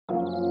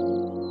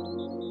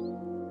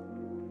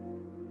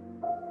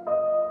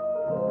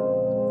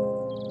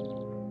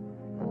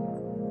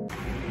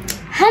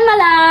Hi my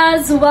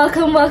loves,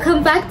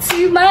 welcome back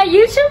to my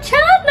YouTube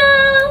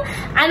channel.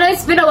 I know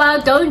it's been a while,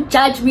 don't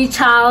judge me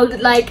child.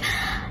 Like,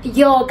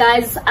 yo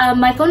guys,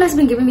 my phone has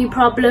been giving me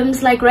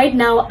problems. Like right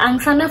now, ang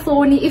sana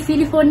phone if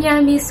you phone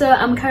me, so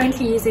I'm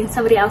currently using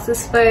somebody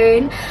else's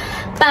phone.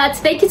 But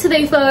thank you to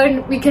the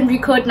phone, we can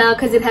record now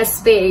because it has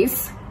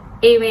space.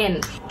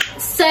 Amen.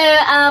 So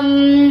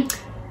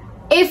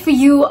if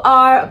you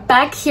are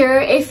back here,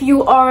 if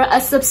you are a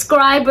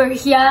subscriber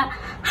here,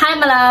 hi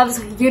my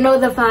loves, you know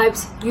the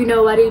vibes, you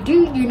know what you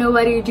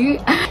do,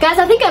 guys.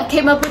 I think I've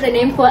came up with a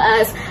name for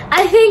us.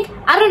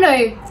 I don't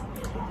know,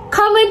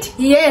 comment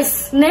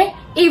yes ne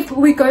if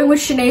we're going with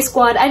Shein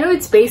squad. I know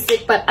it's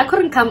basic, but I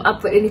couldn't come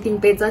up with anything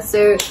better,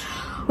 so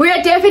we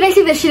are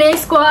definitely the Shein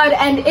squad.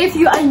 And if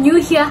you are new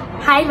here,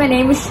 hi, my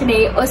name is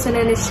Shein, also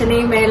known as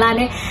Shein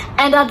Marilane,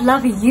 and I'd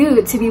love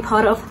you to be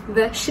part of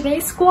the Shein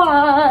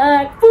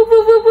squad. Boo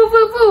boo boo boo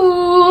boo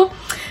boo.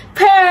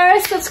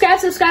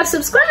 Subscribe.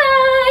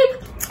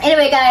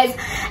 Anyway guys,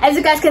 as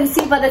you guys can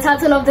see by the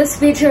title of this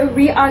video,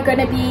 we are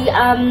gonna be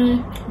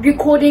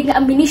recording a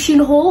mini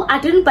Shein haul. I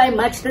didn't buy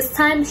much this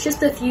time, it's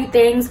just a few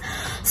things.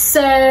 So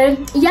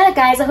yeah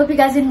guys, I hope you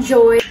guys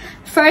enjoy.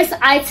 First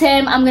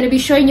item I'm gonna be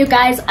showing you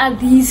guys are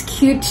these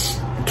cute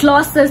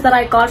glasses that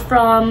I got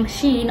from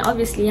Shein,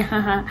 obviously.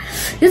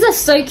 These are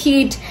so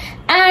cute,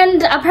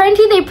 and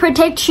apparently they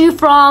protect you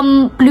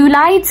from blue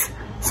light,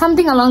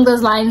 something along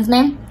those lines,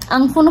 ne?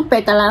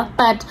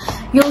 But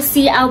you'll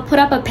see, I'll put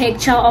up a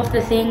picture of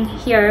the thing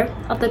here,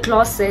 of the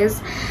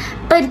glasses.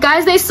 But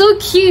guys, they're so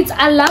cute.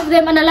 I love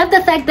them, and I love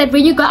the fact that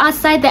when you go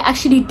outside they're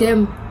actually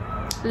dim.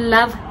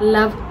 Love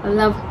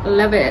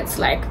it. It's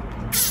like,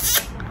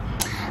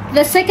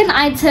 the second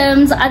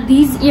items are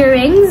these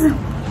earrings.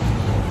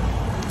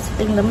 Let's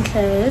bring them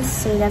close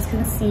so you guys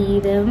can see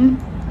them.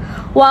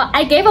 Well,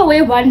 I gave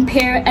away one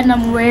pair and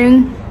I'm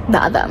wearing the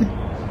other.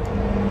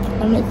 I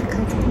don't know if you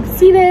guys can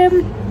see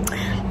them.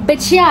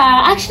 But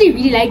yeah, I actually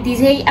really like these.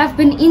 Hey, I've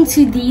been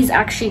into these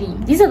actually.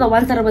 These are the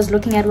ones that I was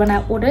looking at when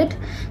I ordered,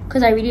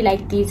 because I really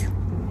like these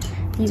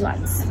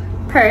ones.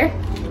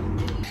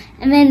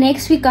 And then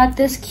next we got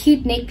this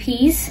cute neck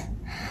piece.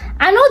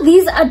 I know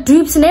these are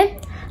dupes, ne?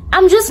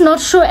 I'm just not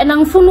sure, and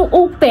I'm funu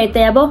ope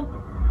table.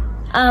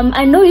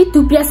 I know it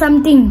to be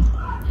something,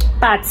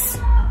 but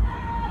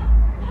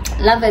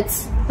love it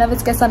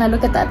guys. When I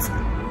look at that,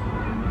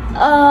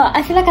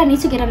 I feel like I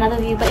need to get another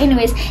view, but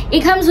anyways,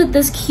 it comes with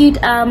this cute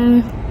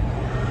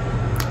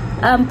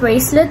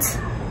bracelet.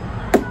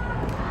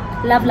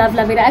 Love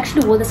it. I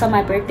actually wore this on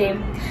my birthday.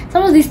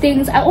 Some of these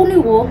things I only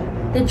wore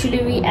the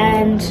jewelry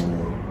and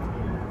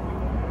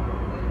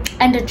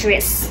a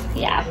dress.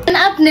 Yeah. And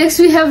up next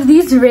we have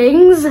these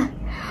rings.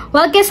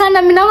 Well,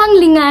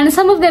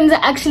 some of them are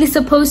actually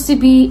supposed to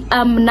be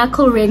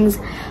knuckle rings,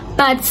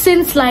 but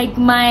since like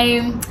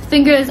my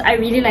fingers are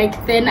really like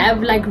thin, I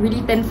have like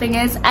really thin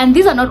fingers, and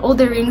these are not all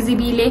the rings.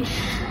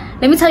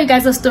 Let me tell you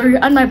guys a story.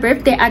 On my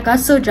birthday I got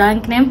so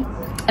drunk,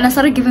 and I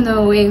started giving them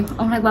away.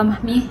 I'm like, Mama,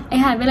 me,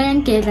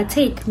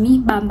 take me,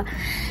 Bamba.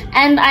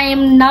 And I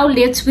am now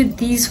left with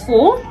these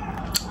 4,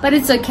 but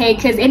it's okay,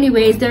 because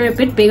anyways they're a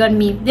bit big on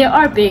me. They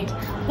are big.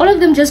 All of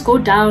them just go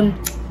down.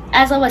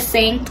 As I was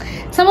saying,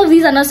 some of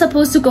these are not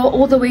supposed to go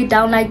all the way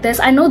down like this.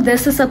 I know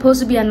this is supposed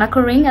to be a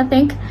knuckle ring, I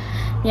think.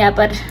 Yeah,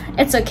 but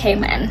it's okay,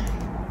 man.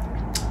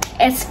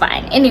 It's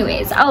fine.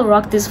 Anyways, I'll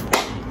rock this.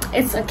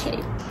 It's okay.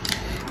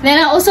 Then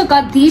I also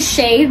got these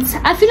shades.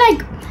 I feel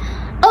like,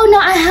 oh no,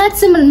 I had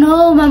similar.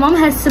 No, my mom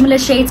has similar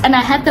shades, and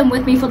I had them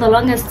with me for the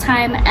longest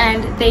time,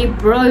 and they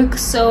broke.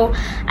 So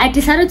I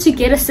decided to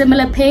get a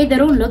similar pair. They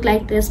don't look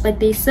like this,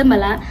 but they're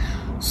similar.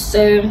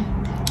 So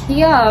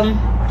yeah,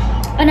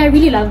 and I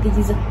really love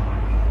these.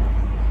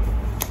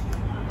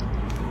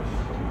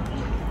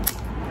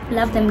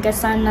 Love them,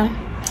 Gasana.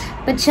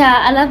 But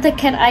yeah, I love the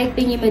cat eye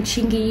thingy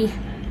machingi.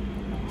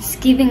 It's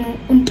giving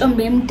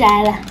untombe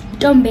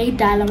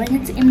dala when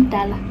it's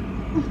imdala.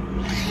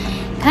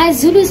 Guys,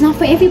 Zulu is not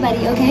for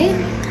everybody, okay?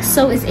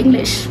 So is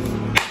English.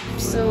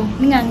 So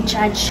we can't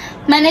judge.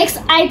 My next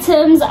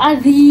items are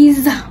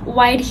these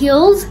wide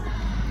heels.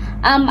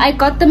 I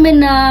got them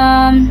in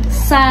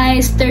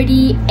size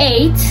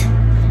 38.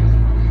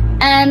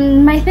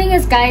 And my thing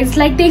is, guys,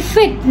 like they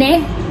fit,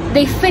 ne?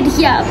 They fit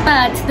here,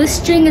 but the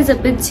string is a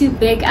bit too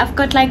big. I've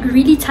got like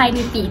really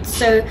tiny feet,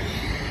 so,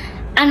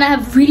 and I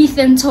have really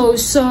thin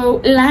toes,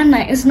 so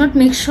Lana is not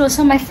make sure,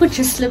 so my foot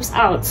just slips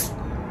out.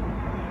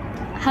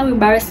 How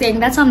embarrassing.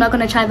 That's why I'm not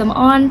gonna try them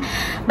on.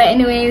 But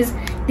anyways,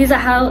 these are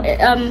how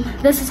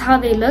this is how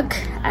they look,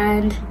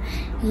 and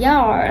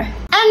yeah.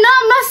 And no,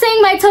 I'm not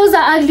saying my toes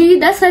are ugly.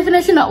 That's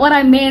definitely not what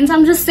I meant.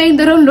 I'm just saying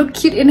they don't look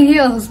cute in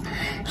heels.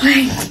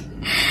 Like,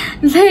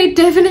 they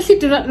definitely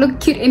do not look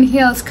cute in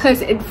heels, because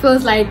it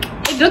feels like,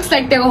 it looks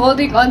like they're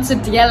holding on to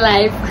dear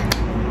life.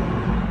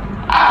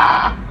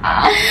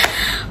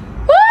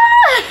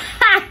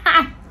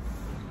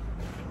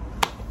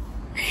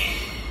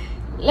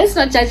 Let's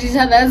not judge each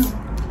other's.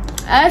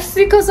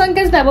 Asikho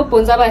sonke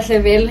sinabobhonza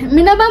abahle vele.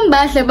 Mina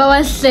bambahle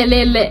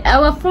bawahlelele.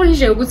 Awafuni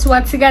nje ukuthi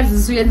wathi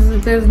kazi uyenza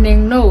izinto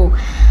eziningi. No.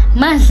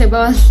 Mahle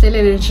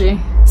bawahlelele nje.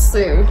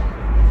 So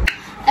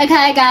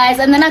okay guys,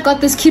 and then I got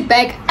this cute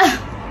bag.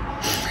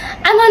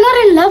 I'm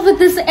not in love with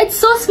this. It's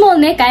so small,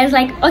 neck, guys.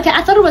 Like, okay,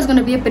 I thought it was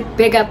gonna be a bit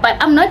bigger, but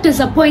I'm not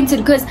disappointed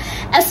because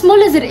as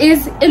small as it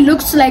is, it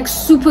looks like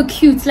super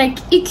cute. Like,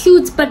 it's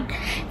cute, but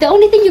the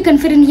only thing you can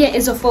fit in here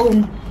is a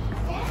phone.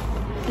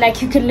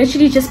 Like, you can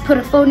literally just put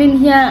a phone in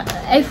here.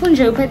 iPhone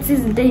nje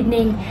uphathisa into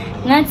eziningi.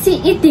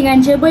 Ngathi idinga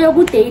nje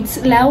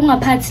boyokudates la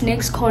ungaphathi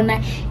next corner.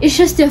 It's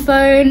just your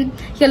phone,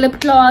 your lip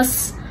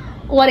gloss,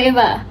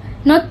 whatever.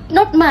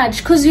 Not much,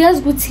 because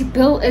Uyaziguthi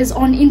bill is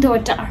on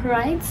Indota,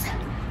 right?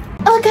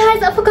 Oh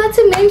guys, I forgot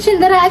to mention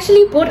that I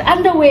actually bought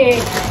underwear.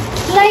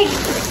 Like,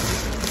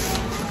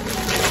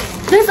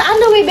 this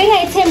underwear being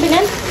a 10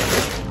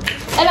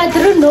 and I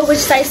didn't know which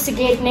size to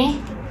get me.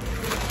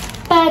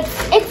 But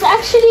it's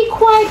actually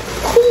quite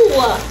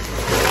cool.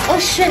 Oh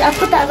shit, I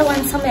put the other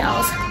one somewhere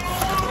else.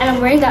 And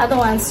I'm wearing the other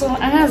one, so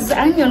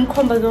I'm on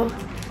combo though.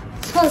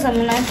 So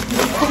I'm like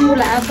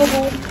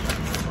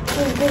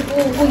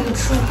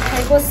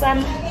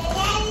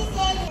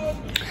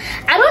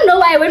I don't know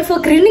why I went for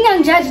greening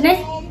and judge.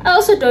 I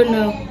also don't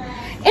know.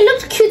 It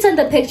looked cute in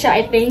the picture,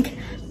 I think,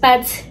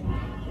 but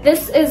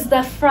this is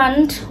the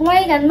front.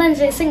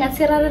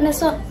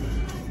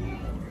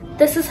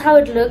 This is how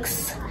it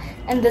looks,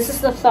 and this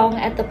is the thong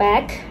at the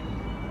back.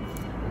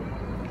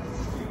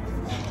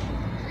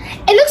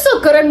 It looks so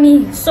good on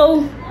me,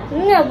 so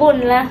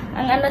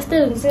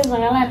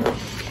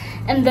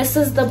and this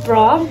is the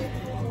bra.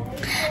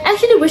 I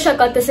actually wish I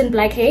got this in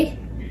black, hey?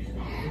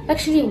 I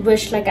actually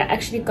wish like I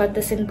actually got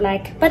this in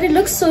black, but it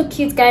looks so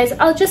cute, guys.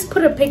 I'll just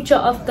put a picture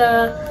of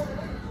the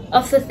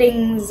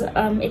things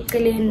and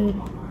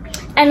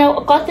I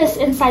got this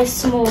in size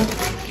small,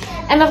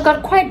 and I've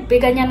got quite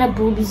big anyana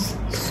boobs,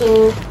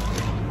 so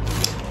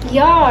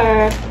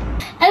yeah.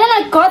 And then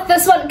I got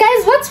this one,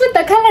 guys. What's with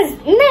the colors?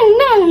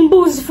 Nang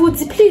booze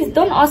foods, please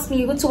don't ask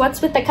me what's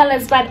with the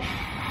colors, but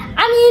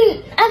I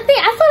mean, I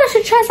thought I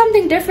should try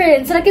something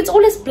different. So, like, it's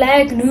always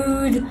black,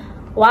 nude,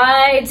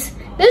 white.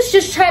 Let's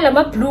just try a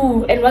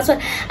blue and what's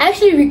what. I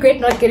actually regret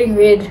not getting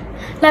red.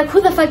 Like, who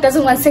the fuck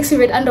doesn't want sexy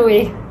red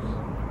underwear?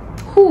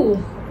 Who?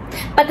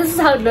 But this is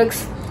how it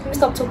looks. Let me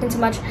stop talking too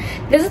much.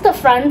 This is the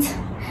front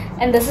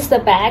and this is the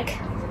back.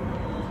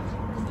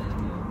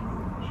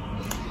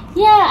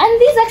 Yeah,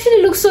 and these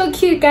actually look so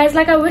cute, guys.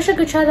 Like, I wish I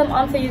could try them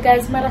on for you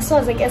guys.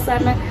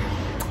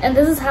 And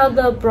this is how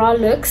the bra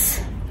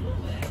looks.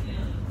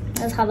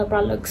 That's how the bra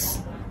looks.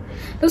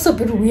 Looks a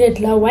bit weird,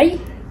 la, why?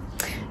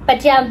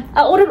 But yeah,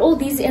 I ordered all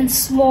these in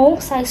small,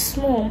 size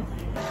small.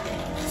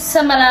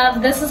 So my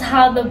love, this is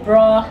how the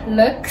bra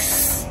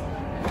looks.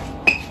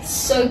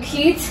 So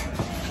cute.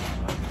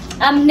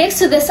 Next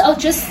to this, I'll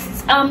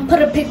just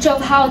put a picture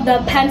of how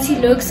the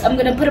panty looks. I'm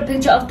gonna put a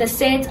picture of the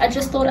set. I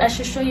just thought I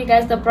should show you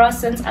guys the bra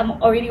since I'm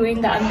already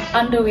wearing the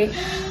underwear.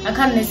 I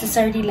can't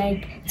necessarily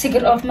like take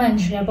it off my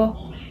jabber.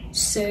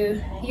 So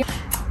yeah.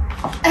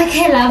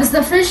 Okay loves,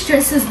 the first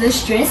dress is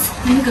this dress.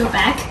 Let me go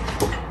back.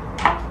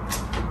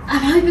 I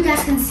hope you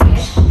guys can see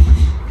it,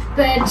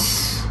 but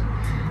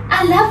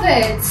I love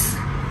it.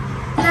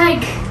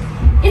 Like,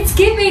 it's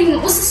giving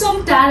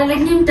usisomdala, like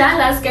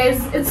nyimdalas,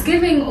 guys. It's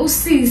giving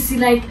usisi,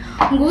 like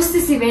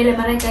ngusisi vele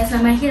mara, guys.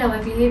 I'm here my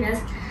behaviors.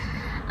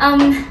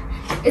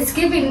 It's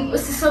giving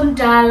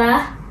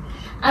usisomdala.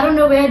 I don't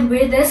know where I'd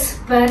wear this,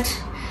 but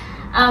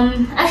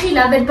I actually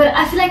love it. But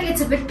I feel like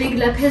it's a bit big,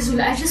 la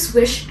phezulu. I just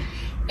wish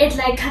it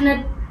like kind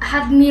of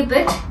had me a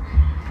bit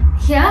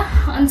here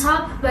on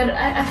top, but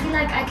I feel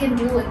like I can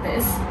deal with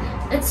this.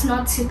 It's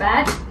not too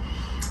bad.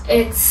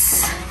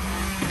 It's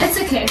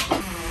okay.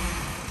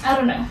 I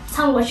don't know.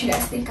 Tell me what you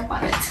guys think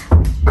about it.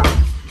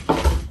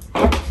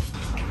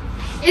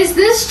 Is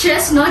this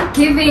dress not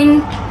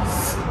giving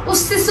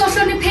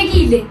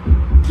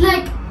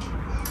like,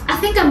 I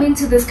think I'm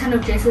into this kind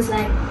of dresses.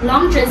 Like,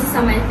 long dresses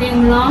are my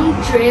thing. Long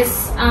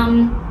dress,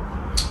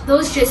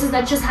 those dresses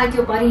that just hug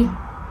your body.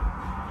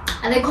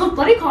 Are they called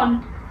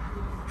bodycon?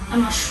 I'm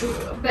not sure,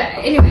 but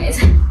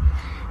anyways,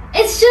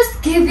 it's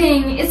just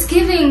giving. It's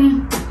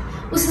giving.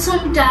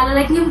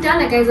 Like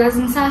guys, as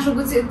in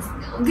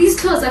these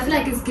clothes, I feel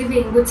like it's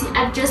giving.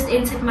 I've just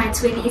entered my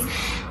 20s,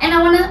 and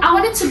I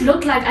want it to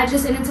look like I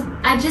just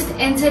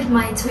entered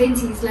my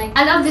 20s. Like,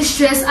 I love this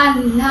dress. I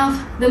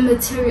love the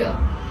material.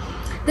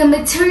 The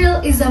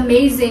material is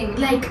amazing.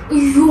 Like,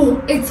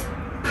 yo, it's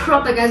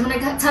proper, guys. When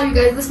I tell you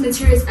guys this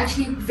material is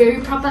actually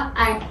very proper,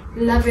 I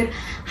love it.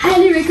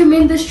 Highly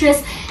recommend this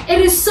dress. It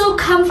is so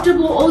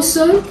comfortable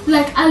also.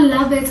 Like, I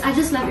love it. I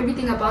just love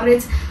everything about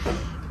it.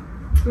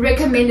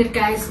 Recommend it,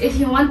 guys. If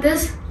you want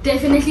this,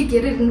 definitely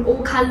get it in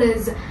all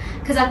colors,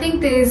 because I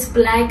think there's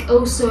black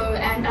also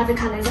and other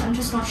colors. I'm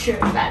just not sure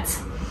of that,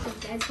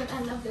 guys, but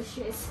I love this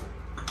dress.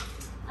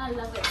 I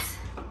love it.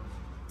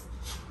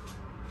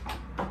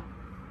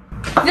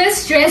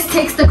 This dress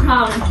takes the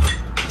crown.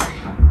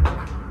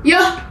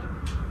 Yo,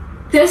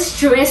 this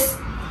dress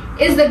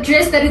is the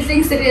dress that it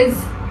thinks it is.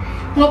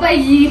 Ngoba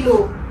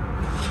yilo.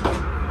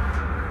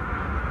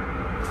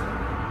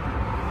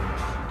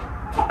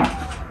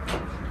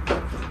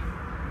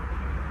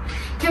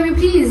 Can we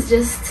please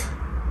just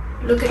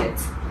look at it?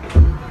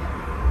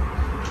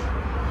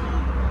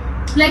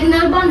 Like,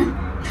 no,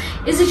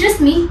 is it just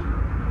me?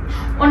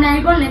 Or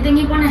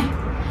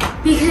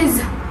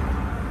because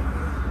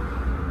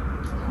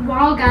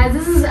wow guys,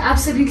 this is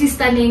absolutely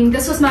stunning.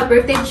 This was my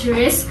birthday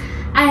dress.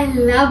 I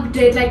loved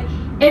it. Like,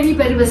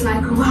 everybody was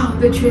like, wow,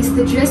 the dress.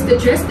 And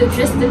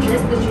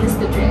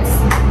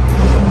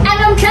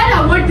I'm glad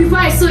I wore it before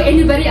I saw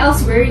anybody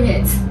else wearing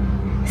it.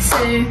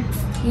 So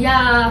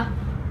yeah,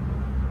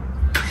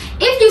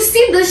 if you've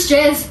seen this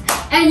dress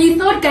and you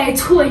thought guy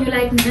too and you're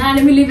like, nah,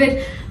 let me leave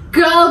it,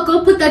 girl,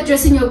 go put that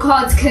dress in your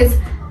cards, because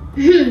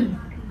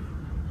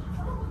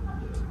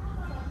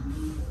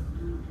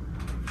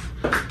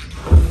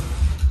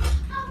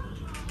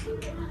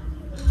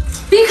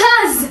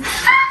because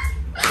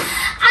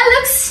I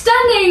look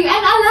stunning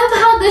and I love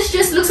how this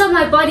dress looks on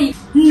my body.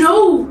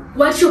 Know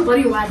what your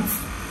body wants.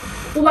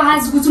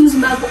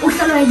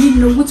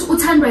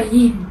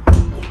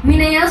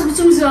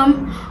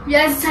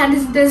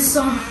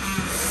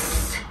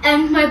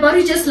 And my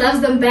body just loves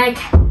them back.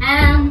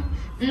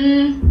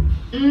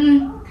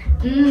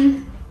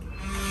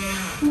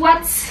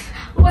 What?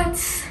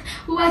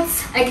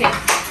 Okay,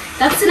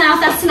 that's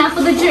enough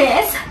for the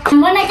dress.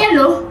 When I get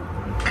low,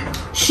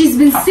 she's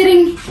been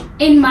sitting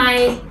in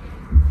my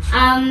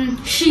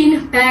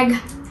Shein bag,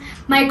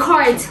 my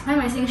cart. Why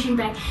am I saying Shein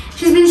bag?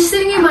 She's been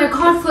sitting in my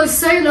cart for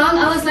so long.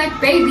 I was like,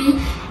 baby,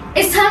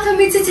 it's time for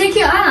me to take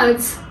you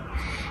out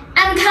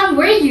and come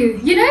wear you,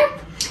 you know?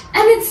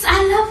 And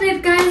I love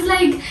it, guys.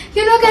 Like,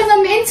 you know, guys,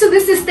 I'm into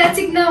this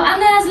aesthetic now.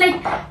 And I was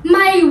like,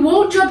 my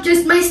wardrobe,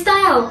 just my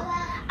style,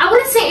 I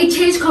wouldn't say it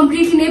changed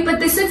completely, but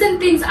there's certain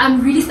things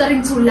I'm really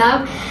starting to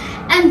love.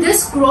 And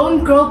this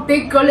grown girl,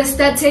 big girl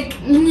aesthetic,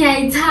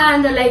 like,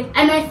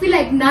 and I feel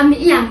like nami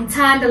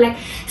iyangithanda, like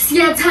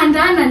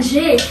siyathandana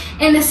nje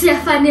and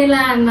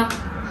siyafanelana.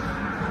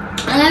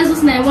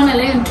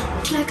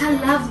 Like, I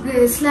love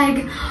this.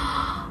 Like,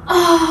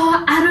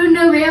 oh, I don't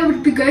know where I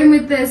would be going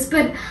with this,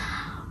 but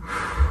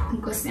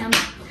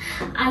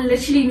I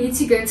literally need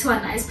to go to a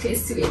nice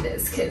place to wear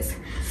this, because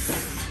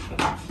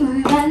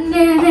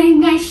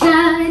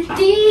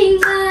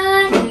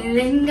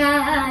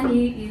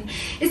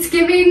it's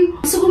giving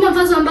sukuma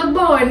fazamba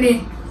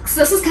bone.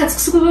 This is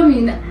sukuma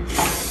mina.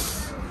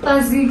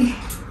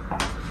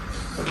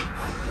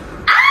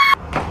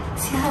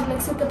 See how it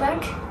looks at the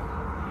back?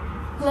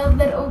 Love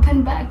that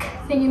open back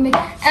thingy.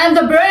 And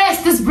the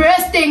breast is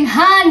bursting,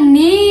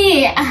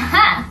 honey.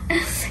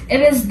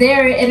 It is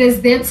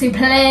there to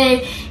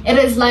play. It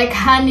is like,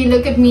 honey,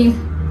 look at me.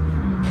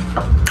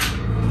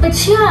 But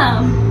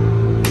yeah,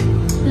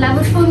 love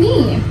it for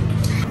me.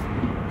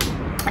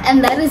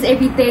 And that is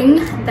everything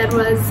that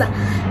was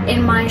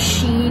in my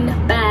Shein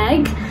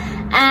bag.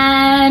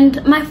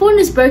 And my phone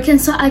is broken,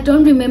 so I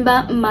don't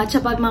remember much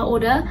about my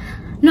order.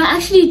 No, I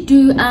actually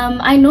do.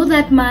 I know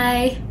that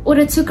my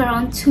order took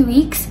around 2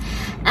 weeks,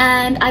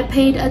 and I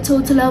paid a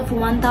total of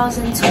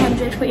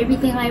 1,200 for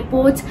everything I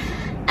bought.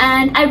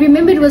 And I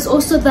remember it was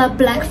also the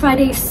Black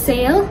Friday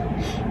sale,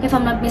 if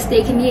I'm not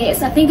mistaken.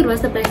 Yes, I think it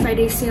was the Black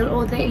Friday sale,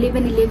 or the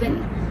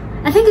 11/11.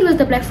 I think it was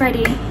the Black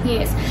Friday,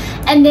 yes.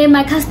 And then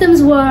my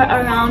customs were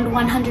around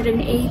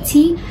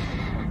 180.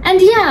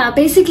 And yeah,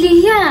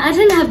 basically, yeah, I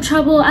didn't have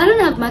trouble. I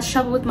didn't have much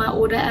trouble with my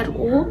order at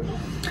all.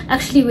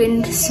 Actually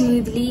went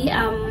smoothly.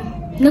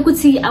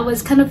 Nakuti, I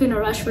was kind of in a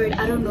rush for it.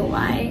 I don't know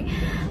why.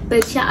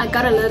 But yeah, I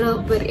got a little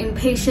bit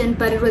impatient,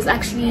 but it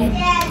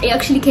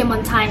actually came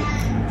on time.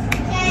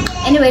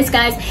 Anyways,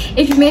 guys,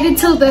 if you made it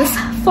till this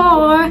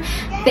far,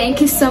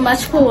 thank you so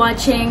much for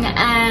watching,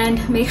 and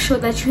make sure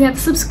that you have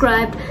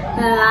subscribed,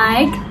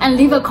 like, and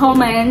leave a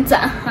comment.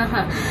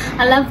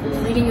 I love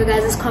reading you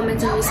guys'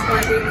 comments and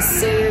responding.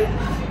 So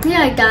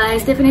yeah,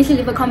 guys, definitely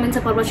leave a comment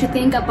about what you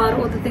think about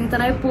all the things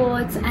that I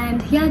bought.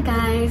 And yeah,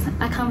 guys,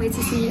 I can't wait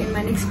to see you in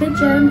my next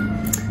video.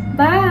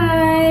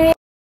 Bye.